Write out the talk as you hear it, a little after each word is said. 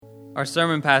Our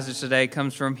sermon passage today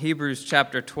comes from Hebrews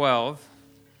chapter 12.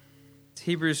 It's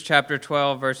Hebrews chapter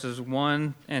 12, verses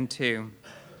 1 and 2.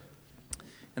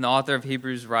 And the author of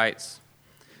Hebrews writes,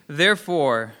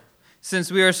 "Therefore,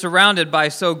 since we are surrounded by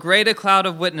so great a cloud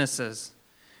of witnesses,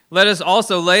 let us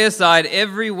also lay aside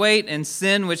every weight and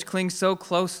sin which clings so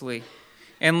closely,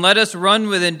 and let us run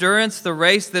with endurance the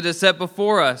race that is set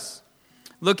before us,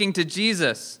 looking to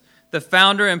Jesus, the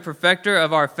founder and perfecter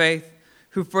of our faith,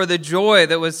 who for the joy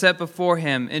that was set before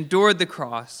him endured the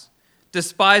cross,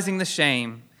 despising the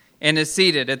shame, and is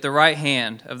seated at the right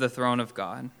hand of the throne of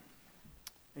God."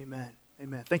 Amen.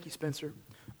 Amen. Thank you, Spencer.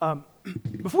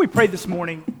 Before we pray this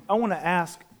morning, I want to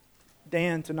ask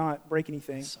Dan to not break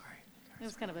anything. Sorry. It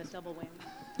was kind of a double whammy.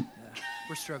 Yeah,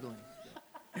 we're struggling.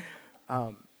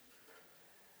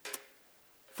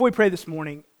 Before we pray this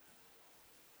morning,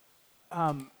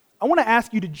 I want to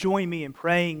ask you to join me in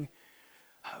praying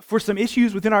for some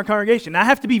issues within our congregation. Now, I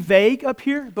have to be vague up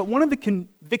here, but one of the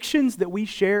convictions that we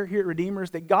share here at Redeemer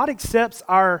is that God accepts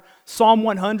our Psalm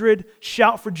 100,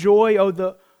 shout for joy, O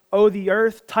the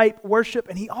earth type worship,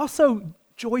 and He also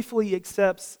joyfully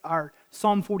accepts our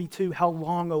Psalm 42, how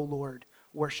long, O Lord,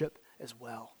 worship as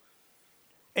well.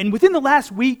 And within the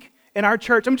last week in our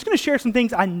church, I'm just going to share some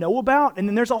things I know about, and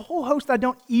then there's a whole host I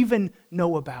don't even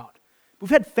know about.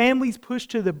 We've had families pushed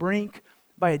to the brink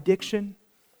by addiction.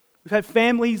 We've had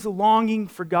families longing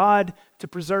for God to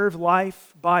preserve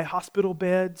life by hospital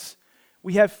beds.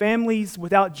 We have families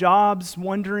without jobs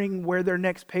wondering where their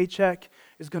next paycheck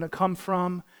is going to come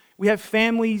from. We have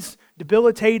families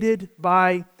debilitated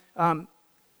by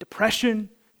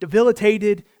depression,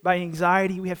 debilitated by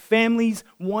anxiety. We have families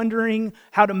wondering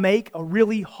how to make a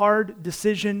really hard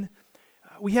decision.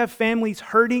 We have families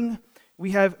hurting. We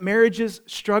have marriages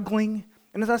struggling.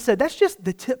 And as I said, that's just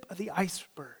the tip of the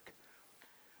iceberg.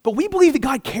 But we believe that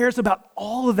God cares about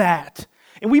all of that.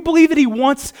 And we believe that He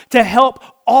wants to help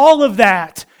all of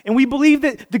that. And we believe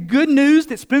that the good news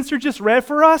that Spencer just read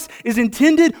for us is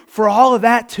intended for all of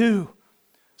that too.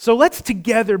 So let's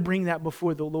together bring that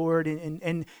before the Lord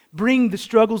and bring the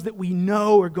struggles that we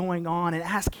know are going on and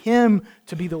ask Him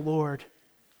to be the Lord.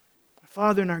 Our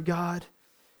Father and our God,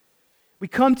 we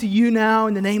come to You now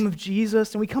in the name of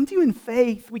Jesus, and we come to You in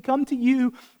faith. We come to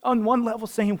You on one level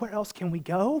saying, where else can we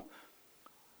go?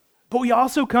 But we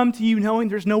also come to You knowing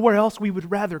there's nowhere else we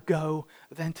would rather go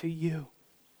than to You.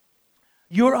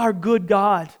 You're our good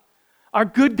God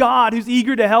who's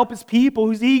eager to help His people,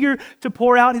 who's eager to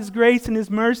pour out His grace and His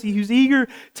mercy, who's eager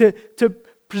to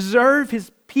preserve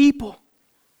His people,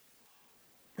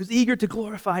 who's eager to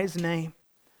glorify His name.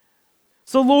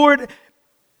 So Lord,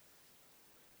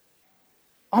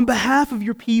 on behalf of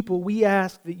Your people, we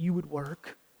ask that You would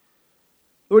work.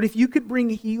 Lord, if You could bring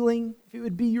healing, if it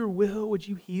would be Your will, would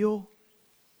You heal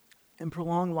and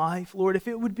prolong life? Lord, if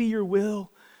it would be Your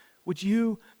will, would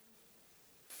You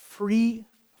free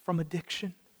from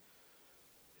addiction?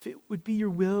 If it would be Your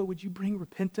will, would You bring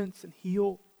repentance and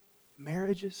heal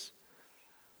marriages?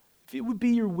 If it would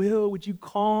be Your will, would You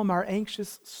calm our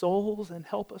anxious souls and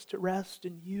help us to rest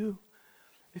in You?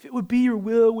 If it would be Your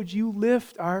will, would You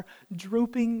lift our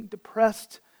drooping,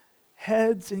 depressed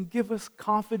heads and give us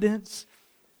confidence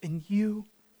in You?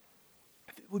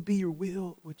 If it would be Your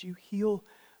will, would You heal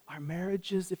our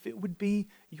marriages? If it would be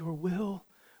Your will,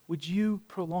 would You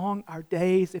prolong our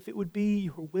days? If it would be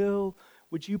Your will,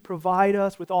 would You provide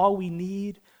us with all we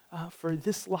need for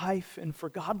this life and for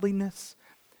godliness?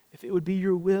 If it would be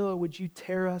Your will, would You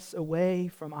tear us away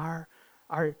from our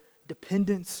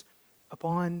dependence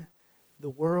upon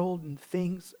the world and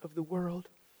things of the world?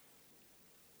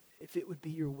 If it would be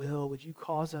Your will, would You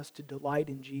cause us to delight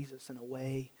in Jesus in a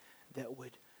way that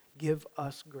would give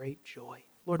us great joy?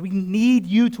 Lord, we need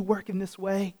You to work in this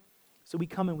way. So we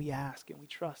come and we ask and we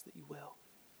trust that You will.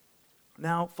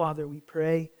 Now, Father, we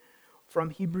pray from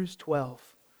Hebrews 12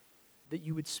 that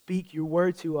You would speak Your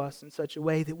word to us in such a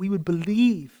way that we would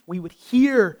believe, we would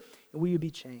hear, and we would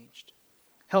be changed.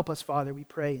 Help us, Father, we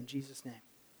pray in Jesus' name.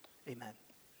 Amen.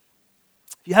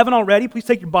 If you haven't already, please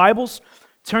take your Bibles,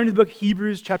 turn to the book of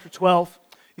Hebrews chapter 12.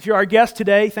 If you're our guest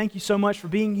today, thank you so much for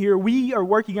being here. We are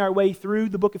working our way through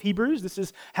the book of Hebrews. This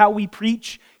is how we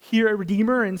preach here at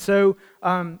Redeemer. And so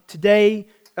today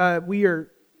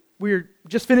we're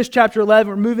just finished chapter 11.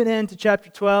 We're moving into chapter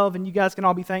 12. And you guys can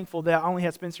all be thankful that I only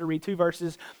had Spencer read 2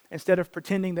 verses instead of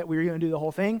pretending that we were going to do the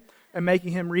whole thing and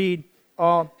making him read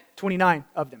all 29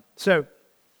 of them. So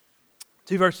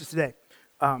 2 verses today.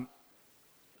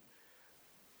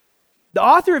 The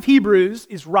author of Hebrews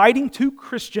is writing to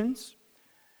Christians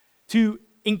to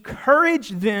encourage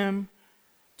them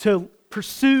to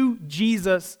pursue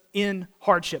Jesus in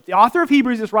hardship. The author of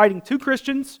Hebrews is writing to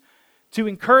Christians to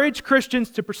encourage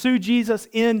Christians to pursue Jesus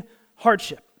in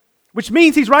hardship, which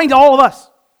means he's writing to all of us.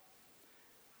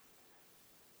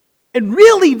 And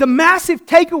really, the massive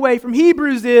takeaway from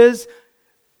Hebrews is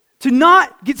to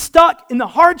not get stuck in the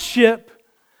hardship,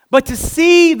 but to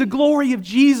see the glory of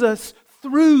Jesus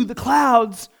through the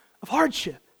clouds of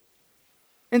hardship.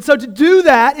 And so to do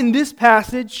that in this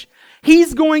passage,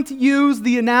 he's going to use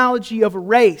the analogy of a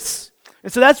race.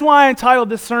 And so that's why I entitled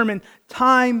this sermon,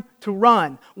 Time to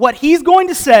Run. What he's going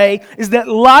to say is that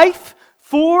life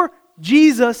for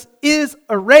Jesus is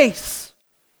a race,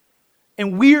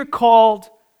 and we're called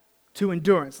to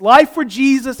endurance. Life for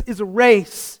Jesus is a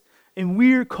race, and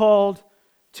we're called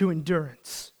to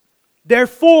endurance.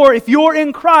 Therefore, if you're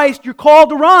in Christ, you're called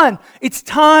to run. It's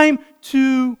time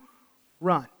to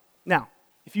run. Now,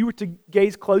 if you were to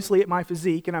gaze closely at my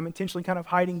physique, and I'm intentionally kind of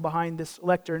hiding behind this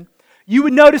lectern, you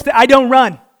would notice that I don't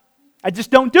run. I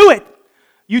just don't do it.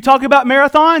 You talk about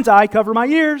marathons, I cover my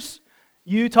ears.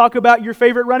 You talk about your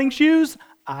favorite running shoes,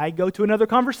 I go to another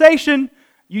conversation.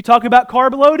 You talk about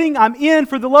carb loading, I'm in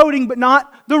for the loading, but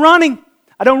not the running.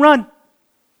 I don't run.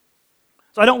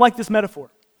 So I don't like this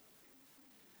metaphor.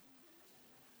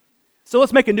 So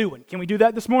let's make a new one. Can we do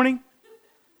that this morning?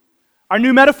 Our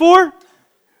new metaphor?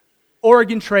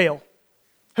 Oregon Trail.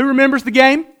 Who remembers the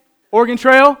game? Oregon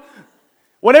Trail?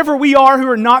 Whatever we are who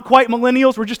are not quite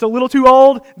millennials, we're just a little too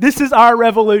old, this is our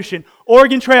revolution.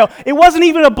 Oregon Trail. It wasn't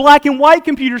even a black and white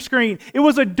computer screen. It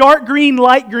was a dark green,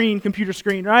 light green computer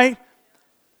screen, right?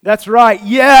 That's right.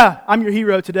 Yeah, I'm your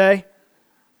hero today.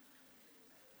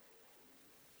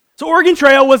 So Oregon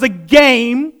Trail was a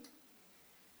game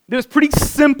that was pretty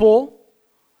simple,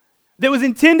 that was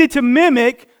intended to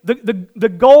mimic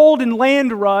the gold and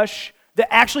land rush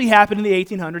that actually happened in the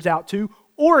 1800s out to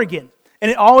Oregon. And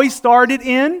it always started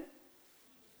in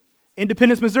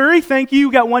Independence, Missouri. Thank you.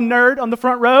 We got one nerd on the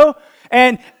front row.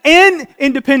 And in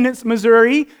Independence,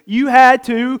 Missouri, you had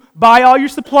to buy all your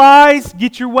supplies,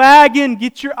 get your wagon,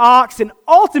 get your ox, and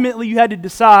ultimately you had to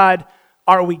decide,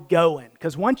 are we going?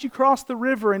 Because once you crossed the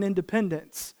river in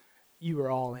Independence, you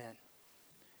were all in.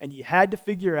 And you had to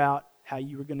figure out how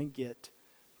you were going to get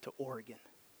to Oregon.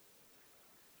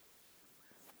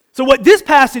 So what this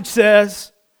passage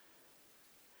says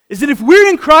is that if we're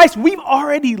in Christ, we've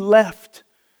already left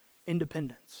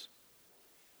Independence.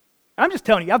 I'm just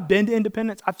telling you, I've been to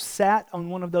Independence. I've sat on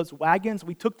one of those wagons.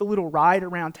 We took the little ride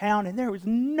around town, and there was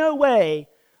no way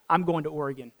I'm going to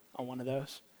Oregon on one of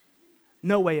those.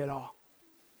 No way at all.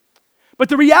 But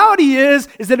the reality is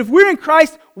that if we're in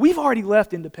Christ, we've already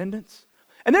left Independence.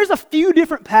 And there's a few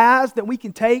different paths that we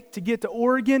can take to get to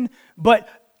Oregon, but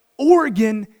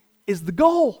Oregon is the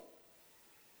goal.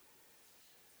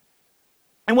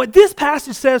 And what this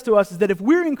passage says to us is that if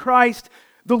we're in Christ,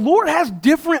 the Lord has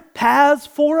different paths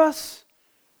for us,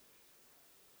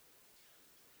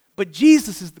 but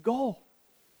Jesus is the goal.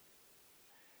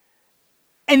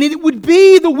 And it would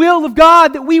be the will of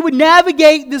God that we would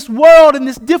navigate this world and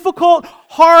this difficult,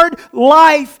 hard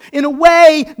life in a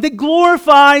way that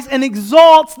glorifies and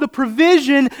exalts the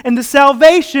provision and the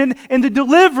salvation and the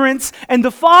deliverance and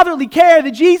the fatherly care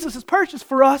that Jesus has purchased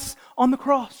for us on the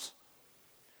cross.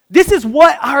 This is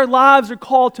what our lives are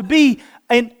called to be,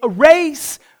 a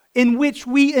race in which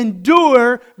we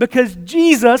endure because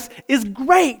Jesus is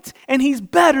great and He's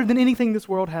better than anything this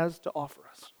world has to offer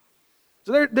us.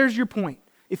 So there's your point.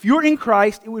 If you're in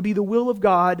Christ, it would be the will of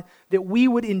God that we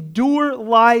would endure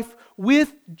life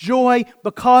with joy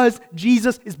because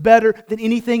Jesus is better than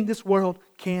anything this world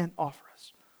can offer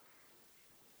us.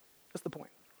 That's the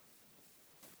point.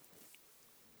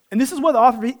 And this is what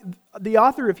the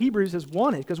author of Hebrews has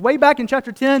wanted. Because way back in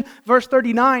chapter 10, verse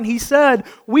 39, he said,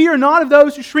 "We are not of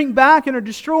those who shrink back and are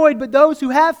destroyed, but those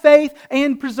who have faith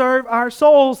and preserve our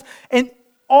souls." And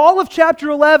all of chapter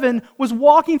 11 was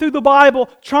walking through the Bible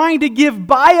trying to give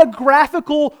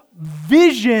biographical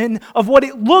vision of what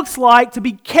it looks like to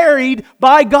be carried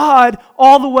by God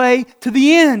all the way to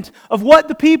the end, of what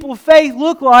the people of faith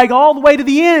look like all the way to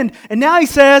the end. And now he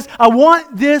says, I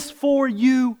want this for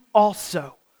you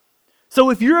also. So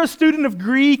if you're a student of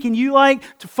Greek and you like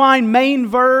to find main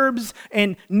verbs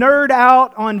and nerd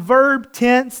out on verb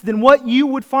tense, then what you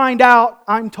would find out,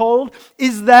 I'm told,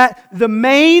 is that the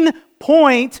main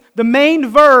point, the main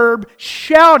verb,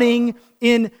 shouting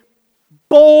in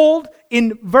bold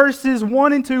in verses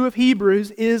 1 and 2 of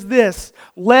Hebrews is this: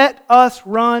 let us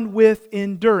run with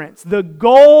endurance. The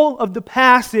goal of the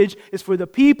passage is for the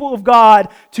people of God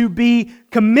to be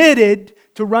committed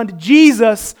to run to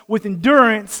Jesus with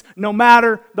endurance no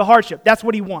matter the hardship. That's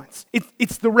what he wants.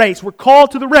 It's the race. We're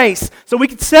called to the race. So we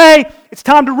could say it's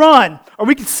time to run, or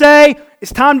we could say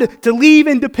it's time to leave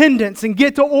Independence and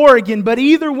get to Oregon. But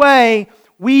either way,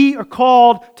 we are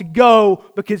called to go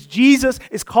because Jesus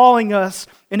is calling us,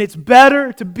 and it's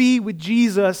better to be with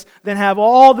Jesus than have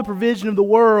all the provision of the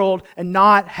world and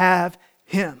not have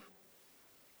Him.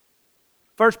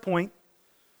 First point,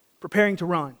 preparing to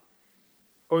run.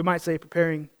 Or we might say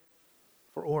preparing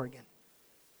for Oregon.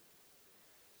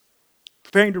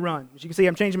 Preparing to run. As you can see,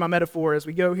 I'm changing my metaphor as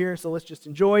we go here, so let's just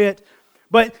enjoy it.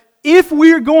 But if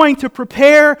we're going to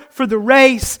prepare for the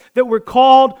race that we're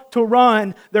called to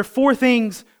run, there are four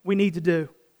things we need to do.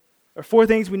 There are four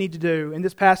things we need to do, and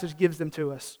this passage gives them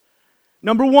to us.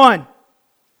 Number one,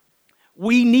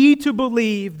 we need to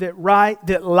believe that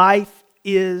life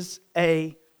is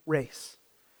a race.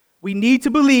 We need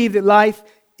to believe that life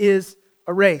is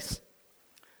a race.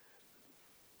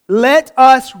 Let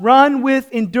us run with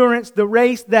endurance the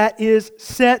race that is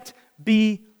set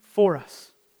before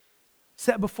us.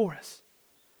 Set before us.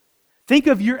 Think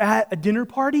of you're at a dinner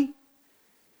party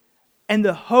and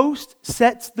the host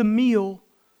sets the meal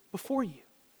before you.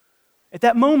 At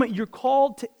that moment, you're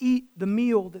called to eat the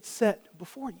meal that's set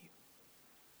before you.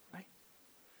 Right?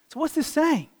 So what's this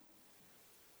saying?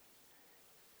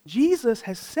 Jesus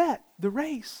has set the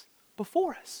race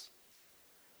before us.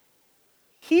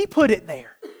 He put it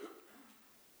there.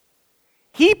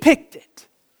 He picked it.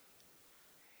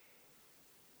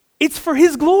 It's for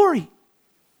His glory.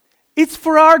 It's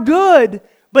for our good,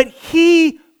 but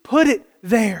He put it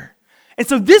there. And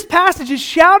so this passage is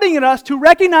shouting at us to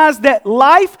recognize that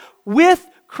life with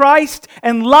Christ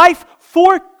and life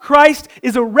for Christ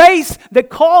is a race that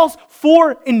calls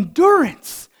for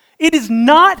endurance. It is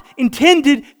not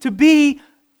intended to be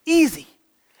easy.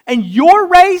 And your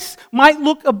race might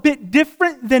look a bit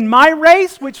different than my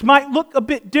race, which might look a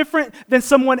bit different than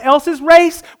someone else's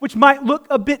race, which might look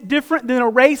a bit different than a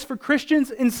race for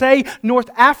Christians in, say, North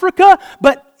Africa.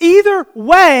 But either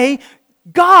way,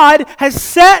 God has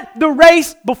set the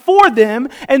race before them,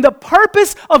 and the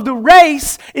purpose of the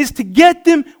race is to get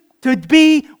them to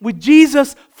be with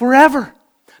Jesus forever.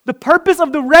 The purpose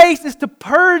of the race is to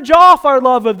purge off our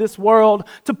love of this world,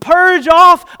 to purge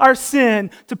off our sin,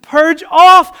 to purge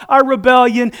off our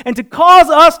rebellion, and to cause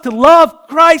us to love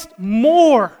Christ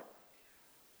more.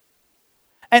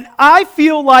 And I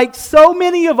feel like so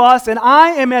many of us, and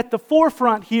I am at the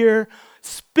forefront here,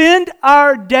 spend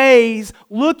our days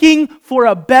looking for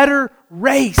a better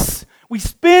race. We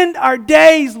spend our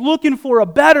days looking for a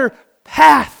better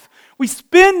path. We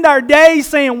spend our days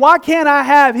saying, why can't I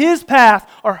have his path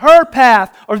or her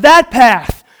path or that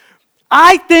path?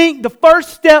 I think the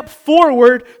first step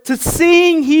forward to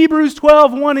seeing Hebrews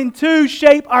 12, 1 and 2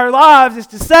 shape our lives is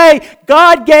to say,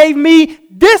 God gave me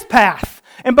this path.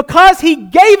 And because He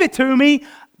gave it to me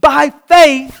by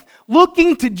faith,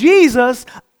 looking to Jesus,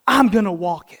 I'm going to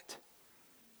walk it.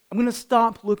 I'm going to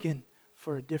stop looking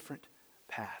for a different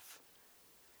path.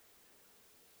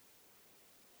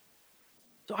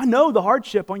 So I know the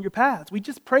hardship on your paths. We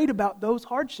just prayed about those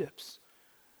hardships.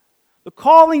 The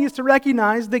calling is to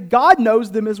recognize that God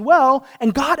knows them as well,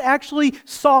 and God actually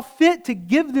saw fit to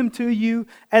give them to you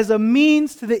as a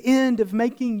means to the end of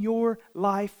making your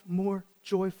life more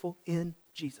joyful in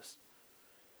Jesus.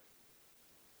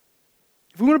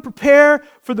 If we want to prepare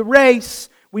for the race,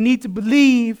 we need to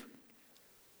believe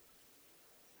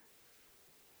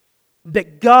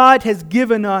that God has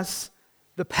given us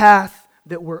the path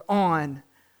that we're on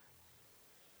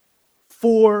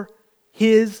for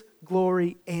His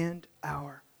glory and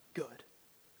our good.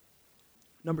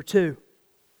 Number two,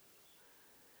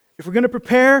 if we're going to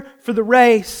prepare for the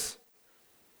race,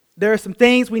 there are some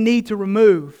things we need to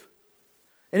remove.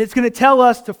 And it's going to tell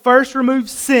us to first remove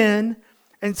sin,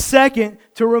 and second,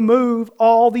 to remove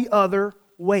all the other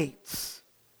weights.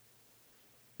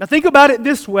 Now think about it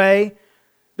this way.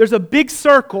 There's a big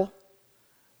circle,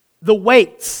 the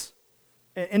weights.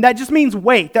 And that just means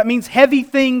weight. That means heavy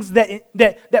things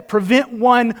that prevent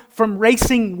one from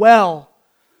racing well.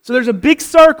 So there's a big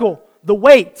circle, the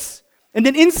weights. And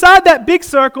then inside that big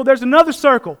circle, there's another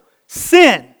circle,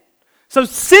 sin. So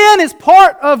sin is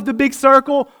part of the big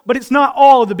circle, but it's not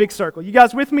all of the big circle. You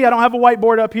guys with me? I don't have a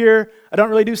whiteboard up here. I don't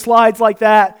really do slides like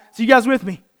that. So you guys with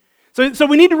me? So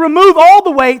we need to remove all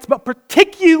the weights, but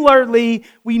particularly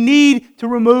we need to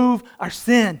remove our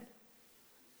sin.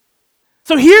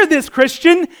 So hear this,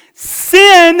 Christian.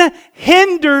 Sin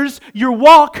hinders your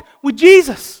walk with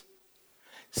Jesus.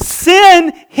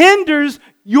 Sin hinders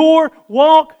your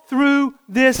walk through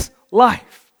this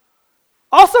life.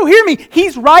 Also hear me.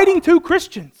 He's writing to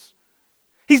Christians.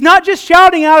 He's not just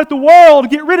shouting out at the world,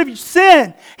 get rid of your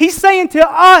sin. He's saying to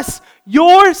us,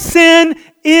 your sin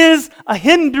is a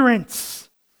hindrance.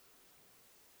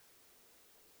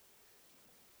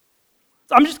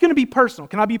 So I'm just going to be personal.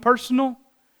 Can I be personal?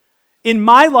 In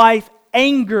my life,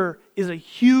 anger is a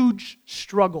huge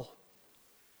struggle.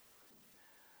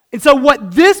 And so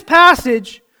what this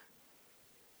passage,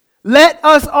 let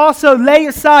us also lay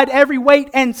aside every weight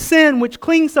and sin which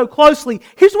clings so closely.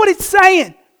 Here's what it's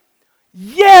saying.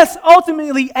 Yes,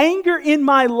 ultimately, anger in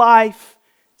my life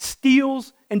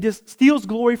steals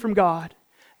glory from God.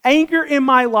 Anger in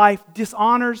my life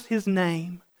dishonors His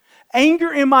name.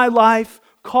 Anger in my life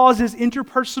causes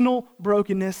interpersonal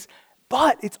brokenness.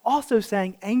 But it's also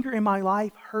saying anger in my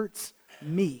life hurts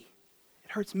me.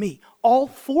 It hurts me. All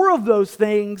four of those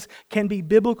things can be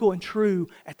biblical and true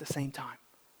at the same time.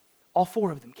 All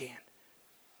four of them can.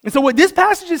 And so what this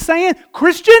passage is saying,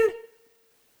 Christian,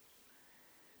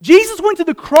 Jesus went to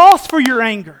the cross for your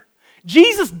anger.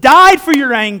 Jesus died for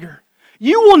your anger.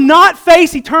 You will not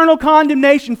face eternal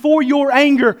condemnation for your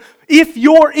anger if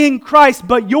you're in Christ,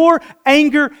 but your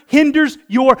anger hinders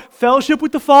your fellowship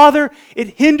with the Father,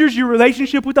 it hinders your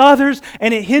relationship with others,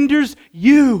 and it hinders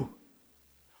you.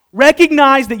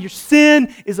 Recognize that your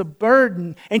sin is a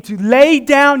burden, and to lay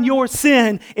down your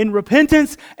sin in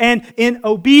repentance and in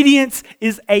obedience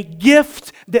is a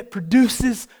gift that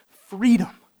produces freedom.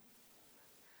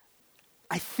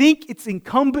 I think it's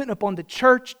incumbent upon the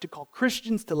church to call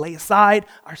Christians to lay aside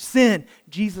our sin.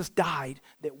 Jesus died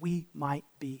that we might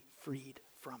be freed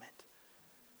from it.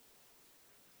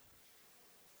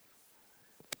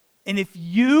 And if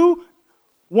you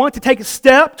want to take a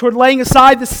step toward laying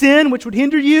aside the sin which would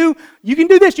hinder you, you can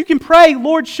do this. You can pray,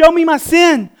 Lord, show me my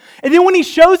sin. And then when He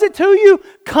shows it to you,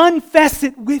 confess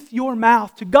it with your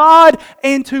mouth to God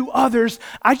and to others.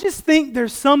 I just think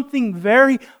there's something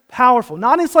very powerful.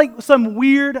 Not as like some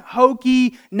weird,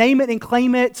 hokey, name it and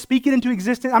claim it, speak it into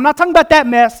existence. I'm not talking about that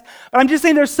mess, but I'm just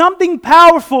saying there's something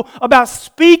powerful about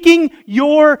speaking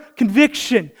your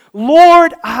conviction.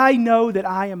 Lord, I know that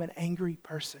I am an angry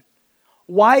person.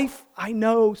 Wife, I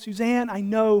know, Suzanne, I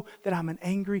know that I'm an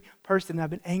angry person. I've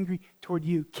been angry toward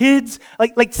you. Kids,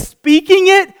 like speaking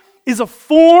it is a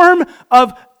form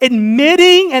of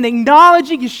admitting and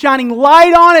acknowledging, is shining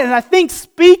light on it. And I think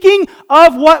speaking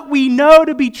of what we know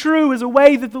to be true is a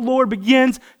way that the Lord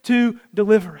begins to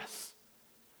deliver us.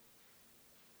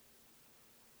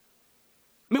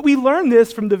 I mean, we learn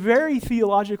this from the very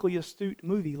theologically astute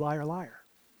movie, Liar, Liar.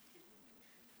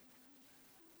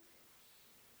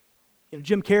 You know,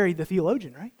 Jim Carrey, the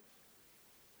theologian, right?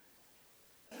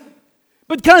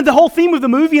 But kind of the whole theme of the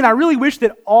movie, and I really wish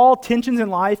that all tensions in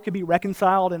life could be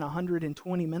reconciled in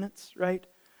 120 minutes, right?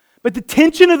 But the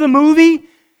tension of the movie,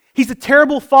 he's a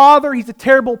terrible father, he's a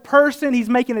terrible person, he's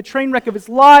making a train wreck of his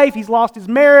life, he's lost his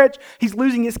marriage, he's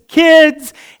losing his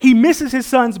kids, he misses his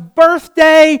son's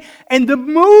birthday, and the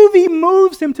movie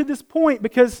moves him to this point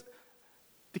because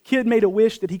the kid made a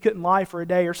wish that he couldn't lie for a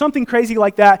day or something crazy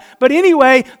like that. But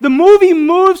anyway, the movie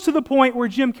moves to the point where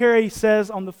Jim Carrey says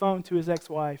on the phone to his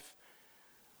ex-wife,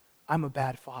 I'm a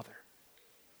bad father.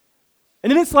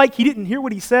 And then it's like he didn't hear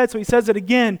what he said, so he says it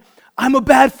again. I'm a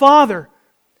bad father.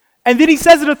 And then he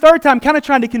says it a third time, kind of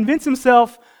trying to convince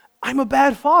himself, I'm a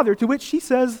bad father, to which she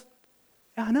says,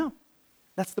 yeah, I know.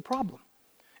 That's the problem.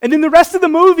 And then the rest of the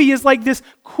movie is like this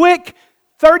quick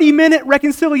 30-minute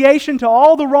reconciliation to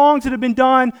all the wrongs that have been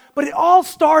done, but it all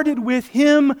started with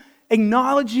him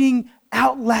acknowledging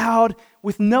out loud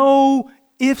with no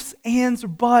ifs, ands, or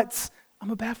buts, I'm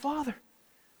a bad father.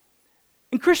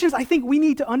 And Christians, I think we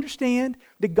need to understand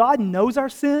that God knows our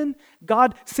sin.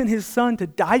 God sent His Son to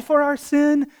die for our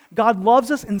sin. God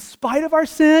loves us in spite of our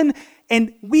sin.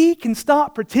 And we can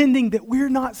stop pretending that we're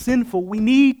not sinful. We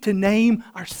need to name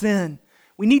our sin.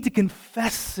 We need to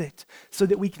confess it so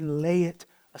that we can lay it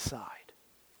aside.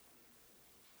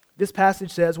 This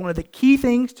passage says one of the key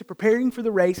things to preparing for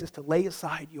the race is to lay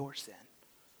aside your sin.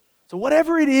 So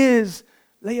whatever it is,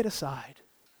 lay it aside.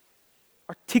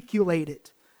 Articulate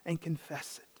it and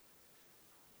confess it.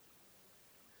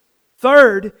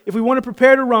 Third, if we want to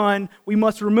prepare to run, we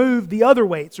must remove the other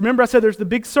weights. Remember I said there's the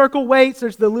big circle weights,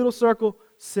 there's the little circle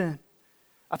sin.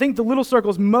 I think the little circle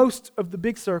is most of the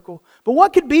big circle. But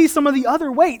what could be some of the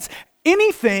other weights?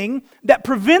 Anything that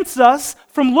prevents us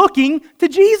from looking to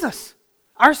Jesus.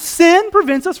 Our sin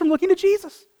prevents us from looking to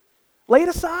Jesus. Lay it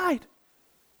aside.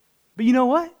 But you know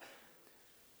what?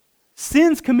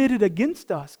 Sins committed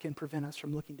against us can prevent us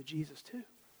from looking to Jesus too.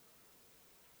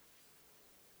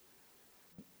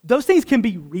 Those things can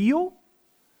be real.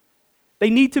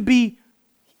 There needs to be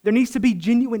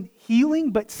genuine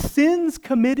healing, but sins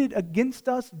committed against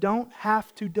us don't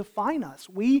have to define us.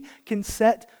 We can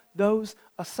set those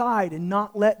aside and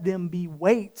not let them be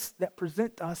weights that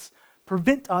prevent us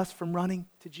from running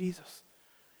to Jesus.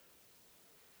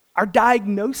 Our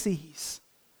diagnoses,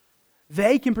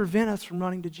 they can prevent us from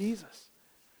running to Jesus.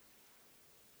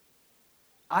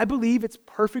 I believe it's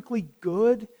perfectly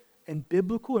good and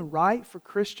biblical and right for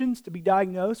Christians to be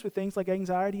diagnosed with things like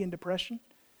anxiety and depression,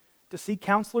 to see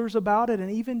counselors about it, and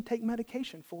even take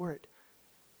medication for it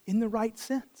in the right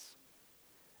sense.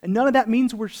 And none of that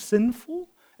means we're sinful,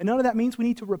 and none of that means we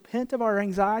need to repent of our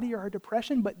anxiety or our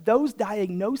depression, but those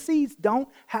diagnoses don't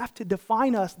have to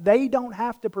define us. They don't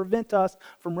have to prevent us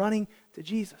from running to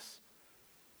Jesus.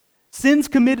 Sins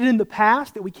committed in the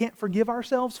past that we can't forgive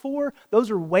ourselves for, those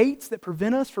are weights that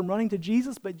prevent us from running to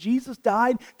Jesus, but Jesus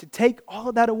died to take all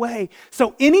of that away.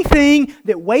 So anything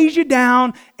that weighs you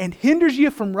down and hinders you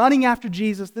from running after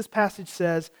Jesus, this passage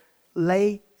says,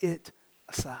 lay it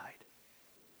aside.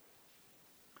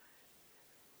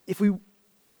 If we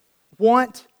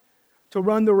want to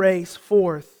run the race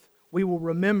forth, we will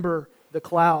remember the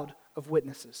cloud of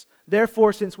witnesses.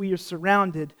 Therefore, since we are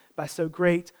surrounded by so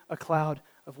great a cloud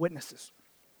of witnesses.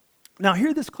 Now,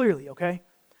 hear this clearly, okay?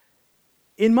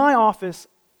 In my office,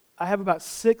 I have about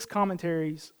 6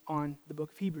 commentaries on the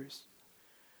book of Hebrews.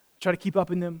 I try to keep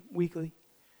up in them weekly.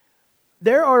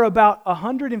 There are about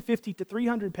 150 to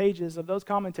 300 pages of those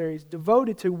commentaries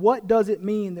devoted to what does it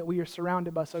mean that we are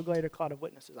surrounded by so great a cloud of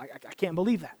witnesses. I can't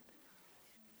believe that.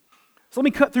 So let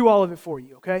me cut through all of it for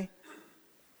you, okay?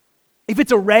 If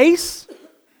it's a race,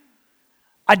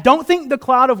 I don't think the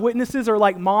cloud of witnesses are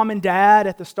like mom and dad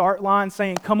at the start line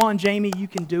saying, come on, Jamie, you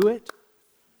can do it.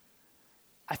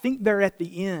 I think they're at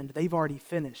the end. They've already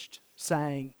finished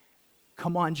saying,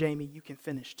 come on, Jamie, you can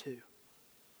finish too.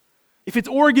 If it's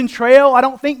Oregon Trail, I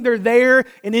don't think they're there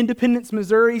in Independence,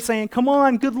 Missouri saying, come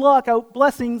on, good luck,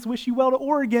 blessings, wish you well to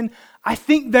Oregon. I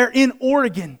think they're in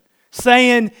Oregon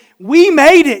saying, we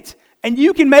made it and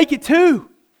you can make it too.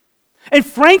 And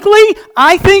frankly,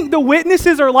 I think the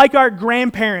witnesses are like our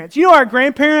grandparents. You know our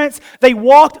grandparents, they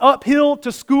walked uphill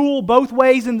to school both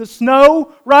ways in the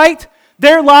snow, right?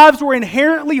 Their lives were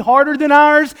inherently harder than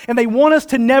ours, and they want us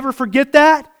to never forget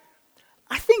that.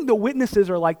 I think the witnesses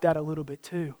are like that a little bit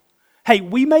too. Hey,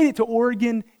 we made it to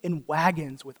Oregon in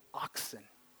wagons with oxen.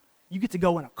 You get to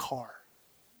go in a car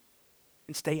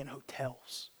and stay in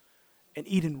hotels and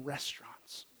eat in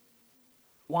restaurants.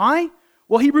 Why?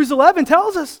 Well, Hebrews 11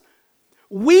 tells us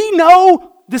we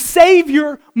know the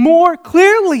Savior more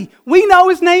clearly. We know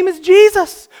His name is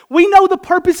Jesus. We know the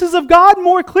purposes of God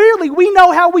more clearly. We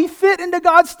know how we fit into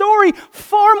God's story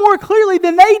far more clearly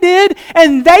than they did,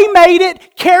 and they made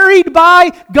it carried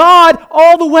by God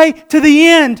all the way to the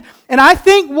end. And I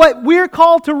think what we're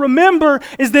called to remember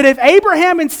is that if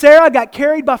Abraham and Sarah got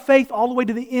carried by faith all the way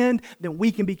to the end, then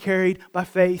we can be carried by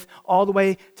faith all the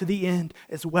way to the end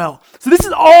as well. So this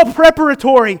is all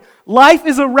preparatory. Life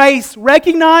is a race.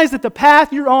 Recognize that the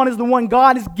path you're on is the one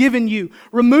God has given you.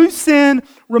 Remove sin,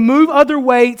 remove other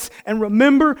weights, and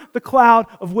remember the cloud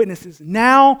of witnesses.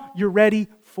 Now you're ready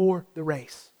for the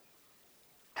race.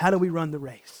 How do we run the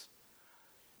race?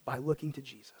 By looking to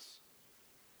Jesus.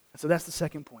 And so that's the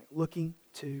second point, looking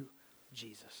to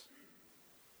Jesus.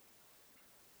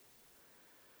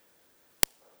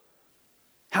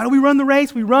 How do we run the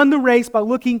race? We run the race by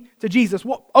looking to Jesus.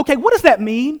 Well, okay, what does that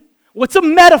mean? What's a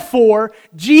metaphor?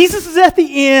 Jesus is at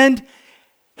the end.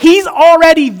 He's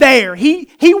already there. He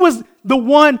was the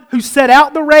one who set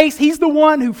out the race. He's the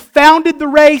one who founded the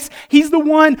race. He's the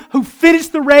one who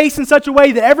finished the race in such a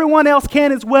way that everyone else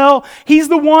can as well. He's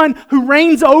the one who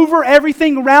reigns over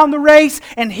everything around the race.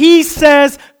 And He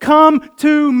says, come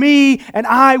to me and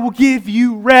I will give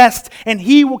you rest. And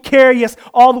He will carry us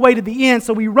all the way to the end.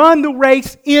 So we run the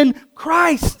race in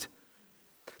Christ.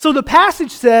 So the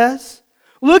passage says,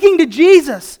 looking to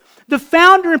Jesus, the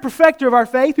founder and perfecter of our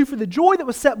faith, who for the joy that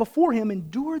was set before Him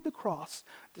endured the cross,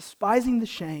 despising the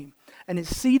shame, and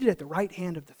is seated at the right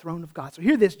hand of the throne of God. So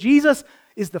hear this, Jesus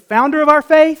is the founder of our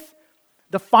faith,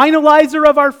 the finalizer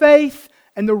of our faith,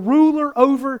 and the ruler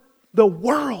over the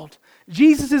world.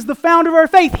 Jesus is the founder of our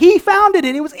faith. He founded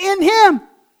it. It was in Him.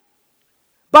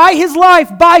 By His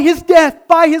life, by His death,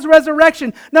 by His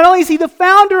resurrection. Not only is He the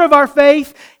founder of our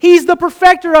faith, He's the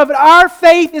perfecter of it. Our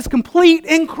faith is complete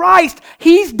in Christ.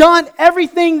 He's done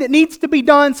everything that needs to be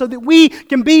done so that we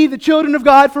can be the children of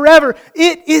God forever.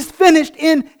 It is finished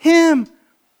in Him.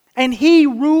 And He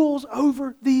rules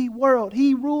over the world.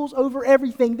 He rules over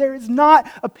everything. There is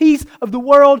not a piece of the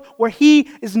world where He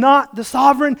is not the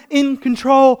sovereign in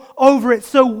control over it.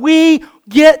 So we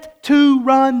get to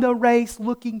run the race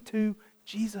looking to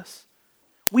Jesus.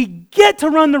 We get to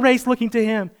run the race looking to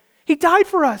Him. He died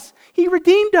for us. He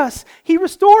redeemed us. He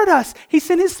restored us. He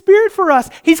sent His Spirit for us.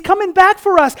 He's coming back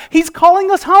for us. He's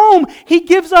calling us home. He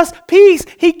gives us peace.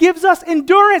 He gives us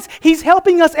endurance. He's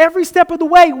helping us every step of the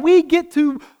way. We get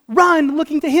to run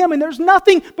looking to Him, and there's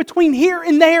nothing between here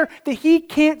and there that He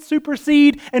can't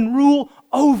supersede and rule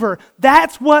over.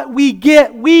 That's what we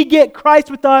get. We get Christ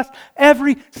with us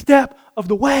every step of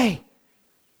the way.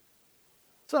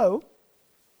 So,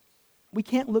 we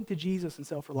can't look to Jesus in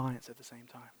self-reliance at the same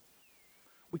time.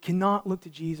 We cannot look to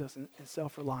Jesus in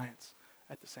self-reliance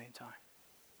at the same time.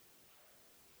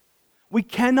 We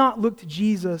cannot look to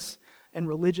Jesus in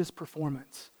religious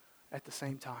performance at the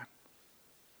same time.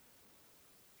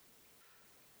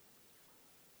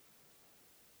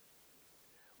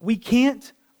 We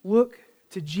can't look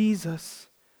to Jesus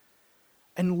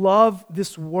and love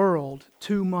this world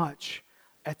too much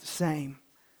at the same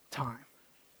time.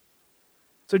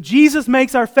 So Jesus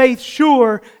makes our faith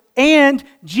sure, and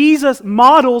Jesus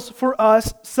models for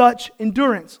us such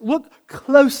endurance. Look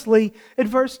closely at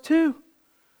verse 2.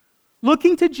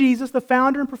 Looking to Jesus, the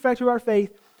founder and perfecter of our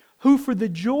faith, who for the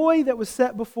joy that was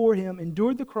set before Him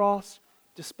endured the cross,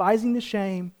 despising the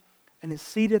shame, and is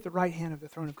seated at the right hand of the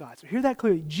throne of God. So hear that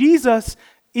clearly. Jesus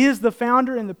is the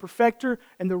founder and the perfecter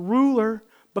and the ruler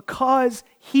because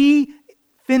He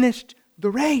finished the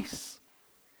race.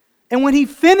 And when He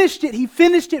finished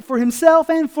it for Himself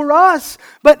and for us.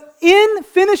 But in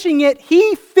finishing it,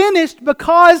 He finished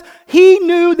because He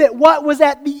knew that what was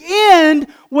at the end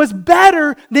was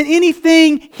better than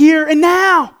anything here and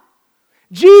now.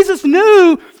 Jesus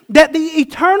knew that the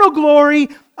eternal glory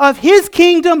of His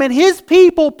kingdom and His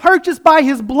people purchased by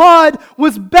His blood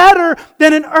was better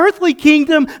than an earthly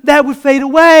kingdom that would fade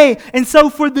away. And so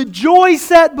for the joy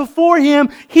set before Him,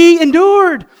 He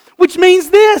endured. Which means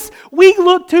this, we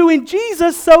look to in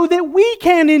Jesus so that we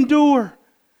can endure.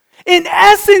 In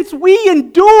essence, we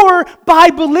endure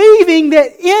by believing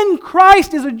that in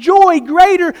Christ is a joy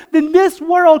greater than this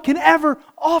world can ever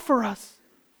offer us.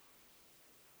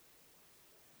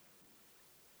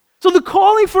 So the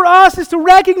calling for us is to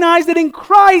recognize that in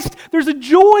Christ there's a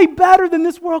joy better than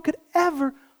this world could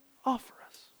ever offer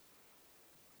us.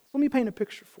 Let me paint a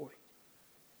picture for you.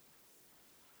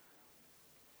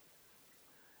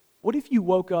 What if you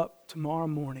woke up tomorrow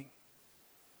morning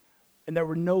and there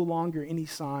were no longer any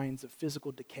signs of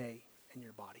physical decay in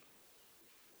your body?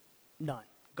 None.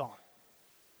 Gone.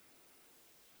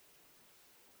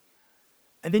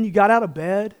 And then you got out of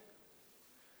bed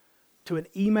to an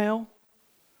email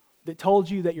that told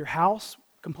you that your house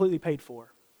completely paid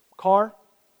for, car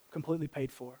completely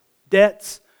paid for,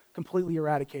 debts completely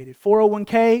eradicated,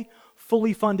 401k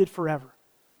fully funded forever.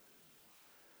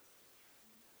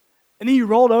 And then you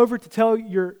rolled over to tell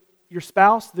your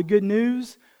spouse the good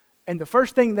news, and the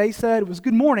first thing they said was,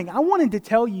 "Good morning. I wanted to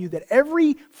tell you that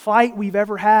every fight we've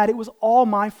ever had, it was all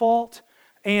my fault,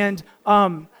 and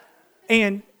I'm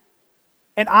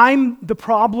the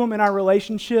problem in our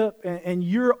relationship, and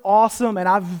you're awesome, and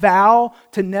I vow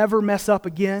to never mess up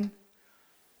again."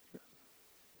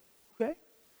 Okay?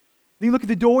 Then you look at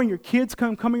the door, and your kids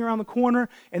coming around the corner,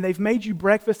 and they've made you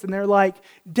breakfast, and they're like,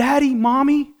 "Daddy,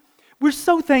 Mommy, we're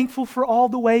so thankful for all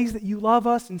the ways that you love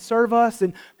us and serve us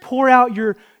and pour out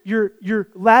your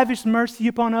lavish mercy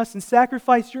upon us and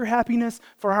sacrifice your happiness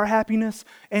for our happiness.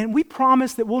 And we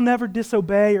promise that we'll never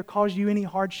disobey or cause you any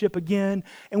hardship again.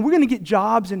 And we're going to get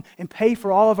jobs and pay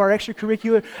for all of our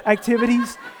extracurricular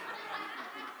activities."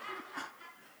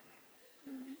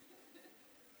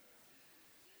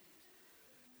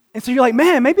 And so you're like,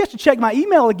 "Man, maybe I should check my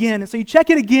email again." And so you check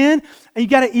it again, and you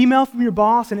got an email from your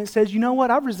boss, and it says, "You know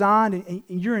what, I've resigned, and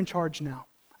you're in charge now.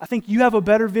 I think you have a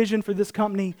better vision for this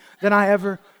company than I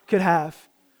ever could have."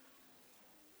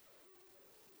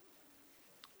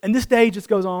 And this day just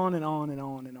goes on and on and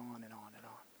on and on and on and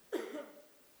on.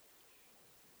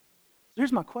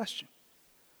 Here's my question.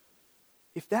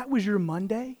 If that was your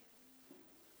Monday,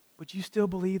 would you still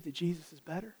believe that Jesus is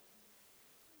better?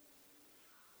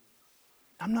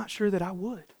 I'm not sure that I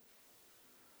would.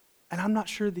 And I'm not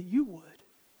sure that you would.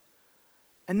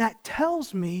 And that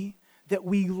tells me that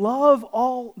we love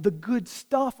all the good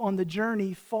stuff on the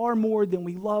journey far more than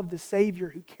we love the Savior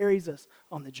who carries us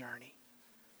on the journey.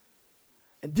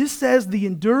 And this says the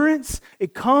endurance,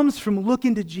 it comes from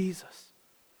looking to Jesus.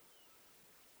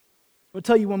 I'll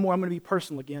tell you one more. I'm going to be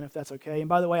personal again, if that's okay. And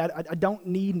by the way, I don't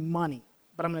need money,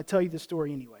 but I'm going to tell you this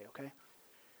story anyway, okay?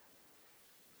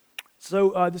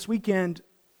 So this weekend,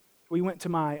 we went to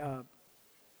my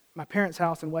parents'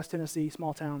 house in West Tennessee,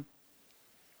 small town.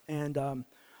 And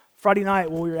Friday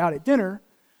night, while we were out at dinner,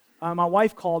 my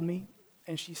wife called me,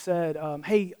 and she said,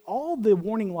 hey, all the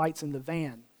warning lights in the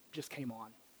van just came on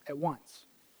at once.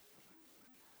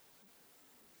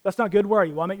 That's not good. Where are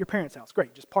you? Well, I'm at your parents' house.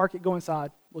 Great. Just park it, go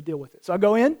inside. We'll deal with it. So I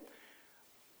go in,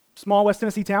 small West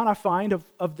Tennessee town. I find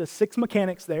of the 6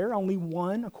 mechanics there, only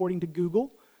one, according to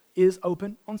Google, is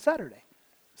open on Saturday.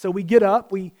 So we get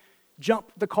up, we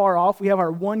jump the car off, we have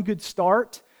our one good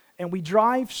start, and we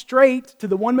drive straight to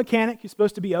the one mechanic who's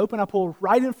supposed to be open. I pull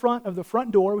right in front of the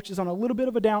front door, which is on a little bit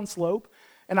of a downslope,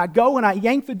 and I go and I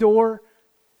yank the door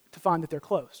to find that they're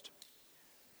closed.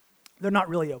 They're not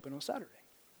really open on Saturday.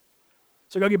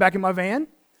 So I go get back in my van,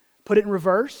 put it in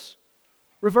reverse.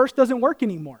 Reverse doesn't work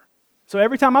anymore. So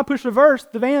every time I push reverse,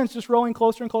 the van's just rolling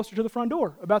closer and closer to the front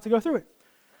door, about to go through it.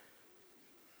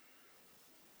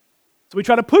 So we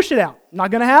try to push it out. Not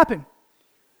going to happen.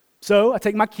 So I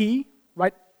take my key,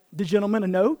 write the gentleman a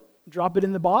note, drop it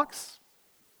in the box.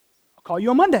 I'll call you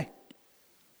on Monday.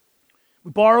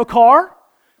 We borrow a car.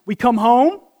 We come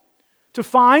home to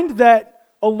find that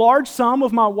a large sum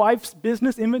of my wife's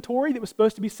business inventory that was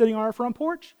supposed to be sitting on our front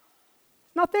porch,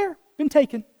 not there, been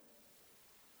taken.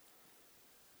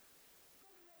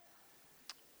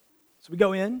 So we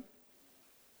go in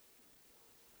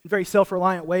very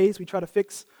self-reliant ways. We try to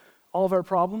fix all of our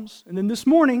problems. And then this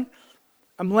morning,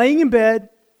 I'm laying in bed,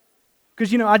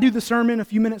 because, I do the sermon a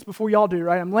few minutes before y'all do,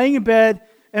 right? I'm laying in bed,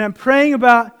 and I'm praying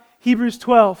about Hebrews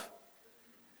 12.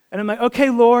 And I'm like, okay,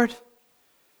 Lord,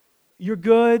 you're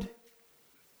good.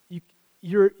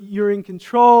 You're in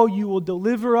control. You will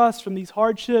deliver us from these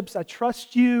hardships. I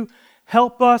trust you.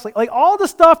 Help us. Like all the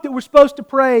stuff that we're supposed to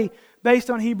pray based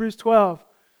on Hebrews 12.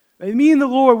 And me and the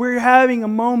Lord, we're having a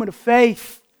moment of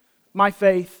faith, my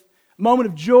faith, a moment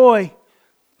of joy.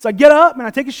 So I get up and I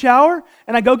take a shower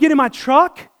and I go get in my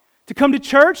truck to come to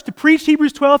church to preach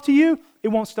Hebrews 12 to you. It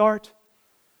won't start.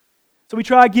 So we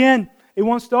try again. It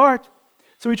won't start.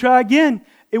 So we try again.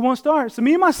 It won't start. So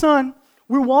me and my son,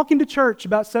 we're walking to church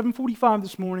about 7:45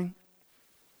 this morning.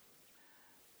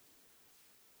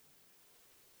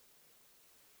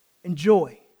 And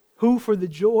joy. Who for the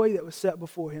joy that was set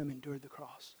before him endured the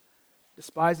cross,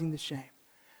 despising the shame.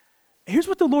 Here's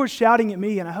what the Lord's shouting at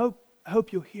me, and I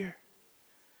hope you'll hear.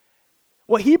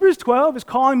 What Hebrews 12 is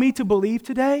calling me to believe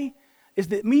today is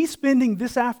that me spending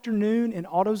this afternoon in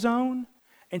AutoZone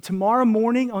and tomorrow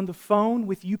morning on the phone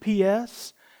with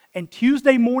UPS and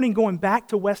Tuesday morning going back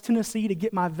to West Tennessee to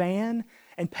get my van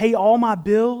and pay all my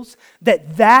bills,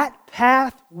 that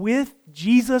path with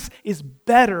Jesus is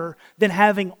better than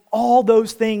having all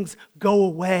those things go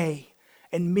away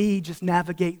and me just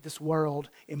navigate this world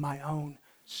in my own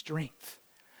strength.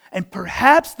 And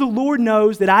perhaps the Lord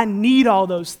knows that I need all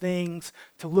those things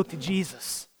to look to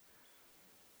Jesus.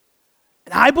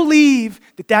 And I believe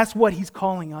that that's what He's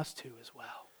calling us to as well.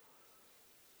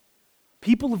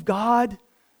 People of God,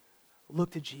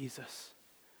 look to Jesus.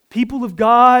 People of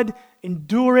God,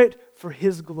 endure it for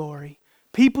His glory.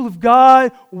 People of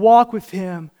God, walk with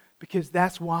Him because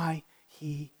that's why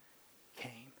He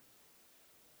came.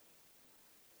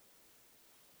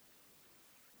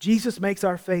 Jesus makes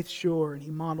our faith sure and He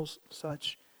models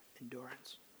such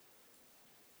endurance.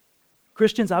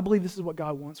 Christians, I believe this is what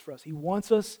God wants for us. He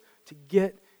wants us to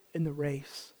get in the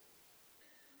race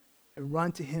and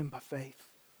run to Him by faith.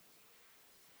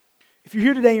 If you're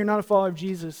here today and you're not a follower of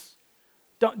Jesus,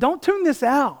 don't tune this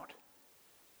out.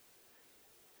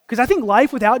 Because I think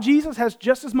life without Jesus has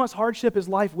just as much hardship as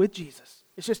life with Jesus.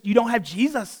 It's just you don't have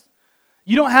Jesus.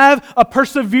 You don't have a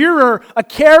perseverer, a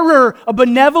carer, a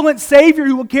benevolent Savior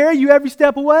who will carry you every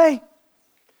step away.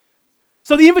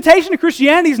 So the invitation to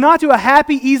Christianity is not to a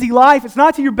happy, easy life. It's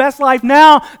not to your best life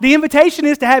now. The invitation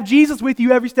is to have Jesus with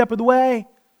you every step of the way.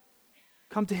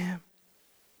 Come to Him.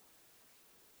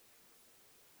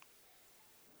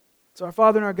 So our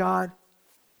Father and our God,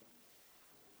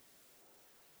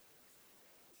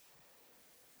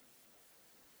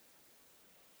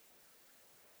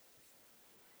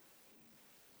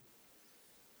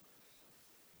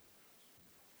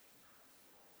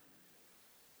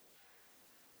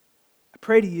 I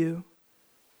pray to you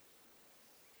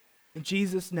in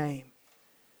Jesus' name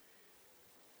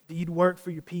that you'd work for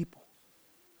your people.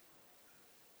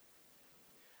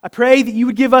 I pray that you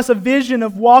would give us a vision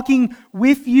of walking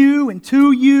with you and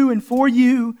to you and for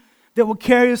you that will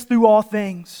carry us through all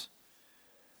things.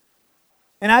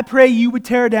 And I pray you would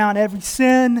tear down every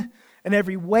sin and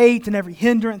every weight and every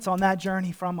hindrance on that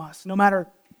journey from us, no matter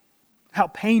how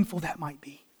painful that might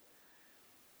be.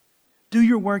 Do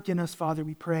your work in us, Father,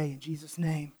 we pray in Jesus'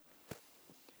 name.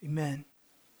 Amen.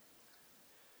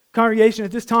 Congregation,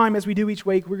 at this time, as we do each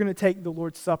week, we're going to take the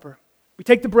Lord's Supper. We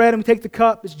take the bread and we take the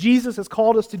cup as Jesus has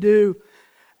called us to do.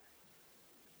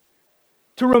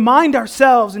 to remind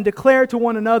ourselves and declare to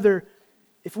one another,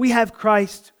 if we have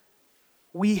Christ,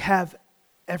 we have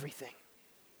everything.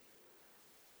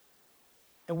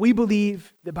 And we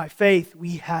believe that by faith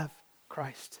we have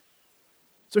Christ.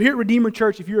 So here at Redeemer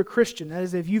Church, if you're a Christian, that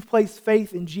is, if you've placed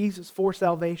faith in Jesus for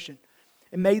salvation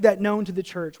and made that known to the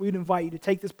church, we would invite you to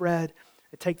take this bread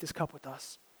and take this cup with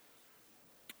us.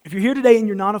 If you're here today and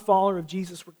you're not a follower of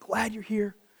Jesus, we're glad you're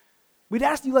here. We'd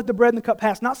ask you let the bread and the cup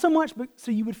pass, not so much but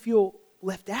so you would feel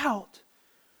left out,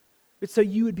 but so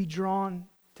you would be drawn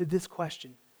to this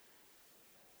question.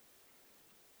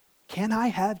 Can I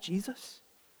have Jesus?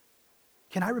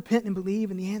 Can I repent and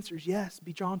believe? And the answer is yes.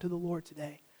 Be drawn to the Lord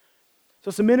today.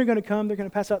 So some men are going to come. They're going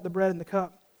to pass out the bread and the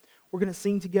cup. We're going to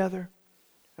sing together.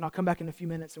 And I'll come back in a few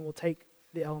minutes and we'll take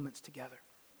the elements together.